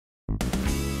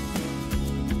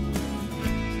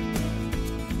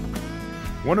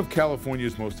One of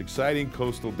California's most exciting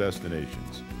coastal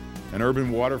destinations, an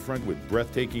urban waterfront with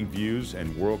breathtaking views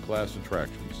and world-class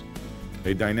attractions,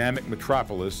 a dynamic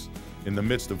metropolis in the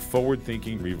midst of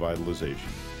forward-thinking revitalization.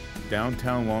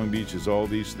 Downtown Long Beach is all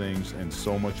these things and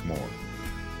so much more.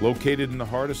 Located in the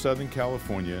heart of Southern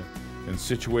California and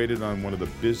situated on one of the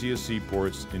busiest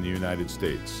seaports in the United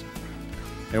States.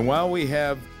 And while we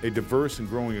have a diverse and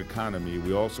growing economy,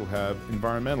 we also have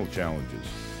environmental challenges.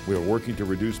 We are working to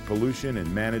reduce pollution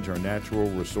and manage our natural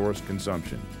resource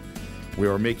consumption. We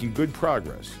are making good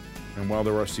progress, and while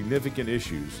there are significant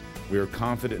issues, we are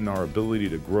confident in our ability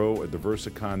to grow a diverse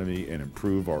economy and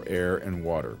improve our air and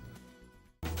water.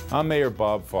 I'm Mayor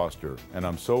Bob Foster, and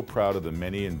I'm so proud of the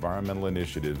many environmental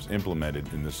initiatives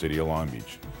implemented in the City of Long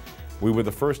Beach. We were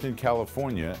the first in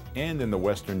California and in the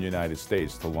Western United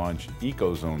States to launch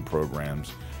eco-zone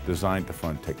programs designed to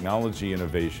fund technology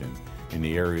innovation in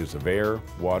the areas of air,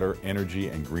 water, energy,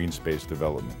 and green space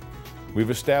development. We've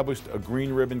established a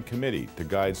Green Ribbon Committee to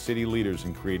guide city leaders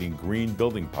in creating green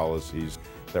building policies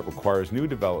that requires new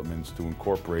developments to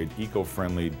incorporate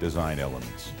eco-friendly design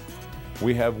elements.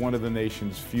 We have one of the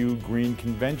nation's few green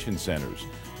convention centers,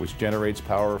 which generates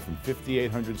power from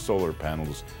 5,800 solar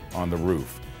panels on the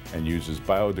roof and uses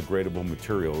biodegradable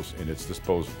materials in its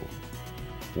disposal.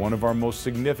 One of our most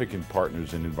significant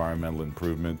partners in environmental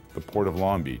improvement, the Port of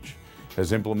Long Beach,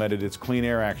 has implemented its Clean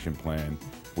Air Action Plan,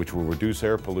 which will reduce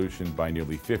air pollution by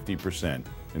nearly 50%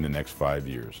 in the next 5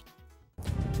 years.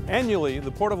 Annually,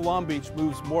 the Port of Long Beach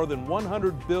moves more than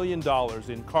 $100 billion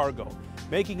in cargo,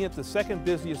 making it the second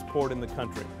busiest port in the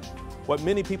country. What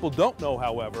many people don't know,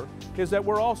 however, is that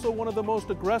we're also one of the most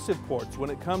aggressive ports when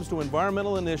it comes to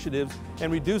environmental initiatives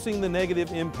and reducing the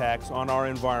negative impacts on our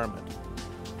environment.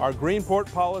 Our Green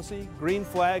Port Policy, Green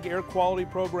Flag Air Quality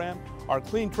Program, our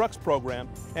Clean Trucks Program,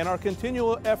 and our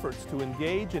continual efforts to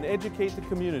engage and educate the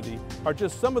community are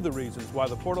just some of the reasons why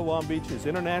the Port of Long Beach is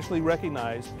internationally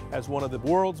recognized as one of the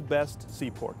world's best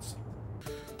seaports.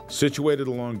 Situated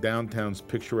along downtown's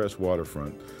picturesque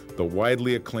waterfront, the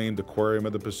widely acclaimed Aquarium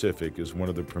of the Pacific is one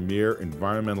of the premier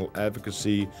environmental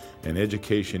advocacy and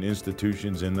education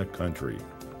institutions in the country.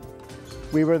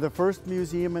 We were the first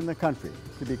museum in the country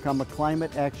to become a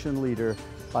climate action leader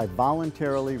by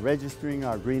voluntarily registering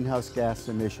our greenhouse gas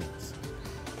emissions.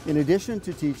 In addition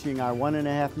to teaching our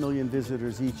 1.5 million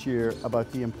visitors each year about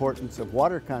the importance of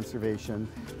water conservation,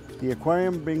 the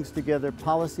aquarium brings together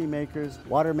policymakers,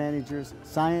 water managers,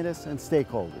 scientists, and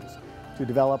stakeholders to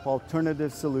develop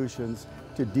alternative solutions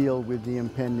to deal with the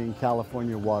impending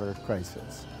California water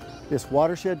crisis. This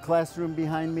watershed classroom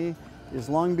behind me is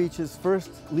Long Beach's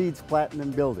first LEED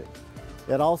Platinum building.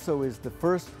 It also is the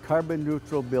first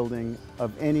carbon-neutral building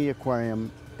of any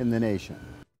aquarium in the nation.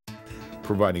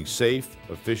 Providing safe,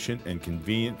 efficient, and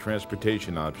convenient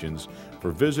transportation options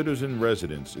for visitors and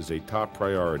residents is a top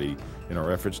priority in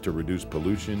our efforts to reduce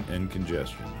pollution and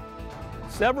congestion.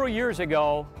 Several years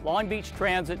ago, Long Beach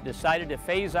Transit decided to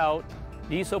phase out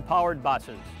diesel-powered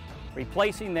buses,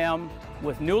 replacing them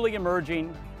with newly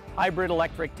emerging hybrid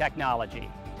electric technology.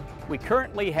 We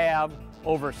currently have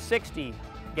over 60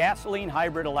 gasoline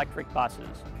hybrid electric buses,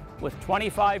 with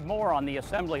 25 more on the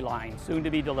assembly line soon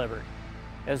to be delivered.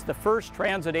 As the first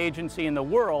transit agency in the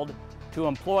world to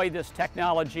employ this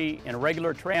technology in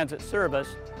regular transit service,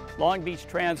 Long Beach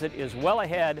Transit is well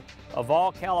ahead of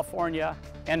all California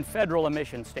and federal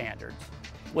emission standards.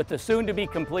 With the soon-to-be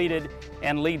completed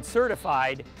and LEED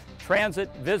certified Transit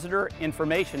Visitor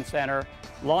Information Center,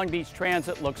 Long Beach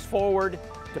Transit looks forward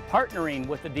to partnering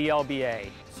with the DLBA,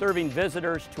 serving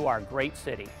visitors to our great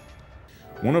city.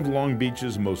 One of Long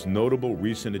Beach's most notable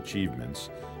recent achievements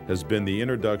has been the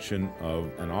introduction of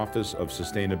an Office of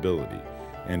Sustainability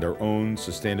and our own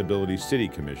Sustainability City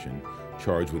Commission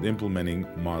charged with implementing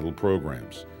model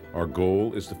programs. Our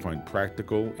goal is to find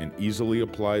practical and easily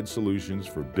applied solutions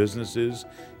for businesses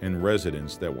and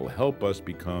residents that will help us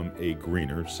become a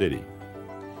greener city.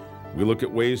 We look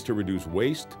at ways to reduce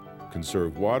waste,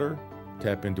 conserve water,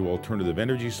 tap into alternative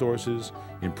energy sources,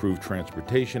 improve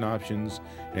transportation options,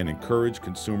 and encourage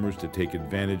consumers to take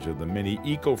advantage of the many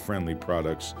eco-friendly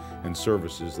products and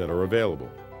services that are available.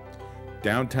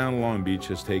 Downtown Long Beach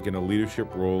has taken a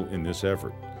leadership role in this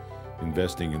effort,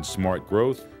 investing in smart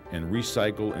growth and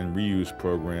recycle and reuse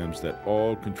programs that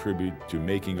all contribute to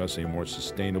making us a more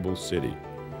sustainable city.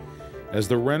 As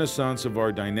the renaissance of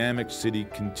our dynamic city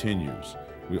continues,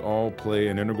 we all play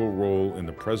an integral role in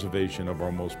the preservation of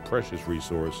our most precious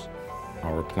resource,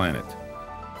 our planet.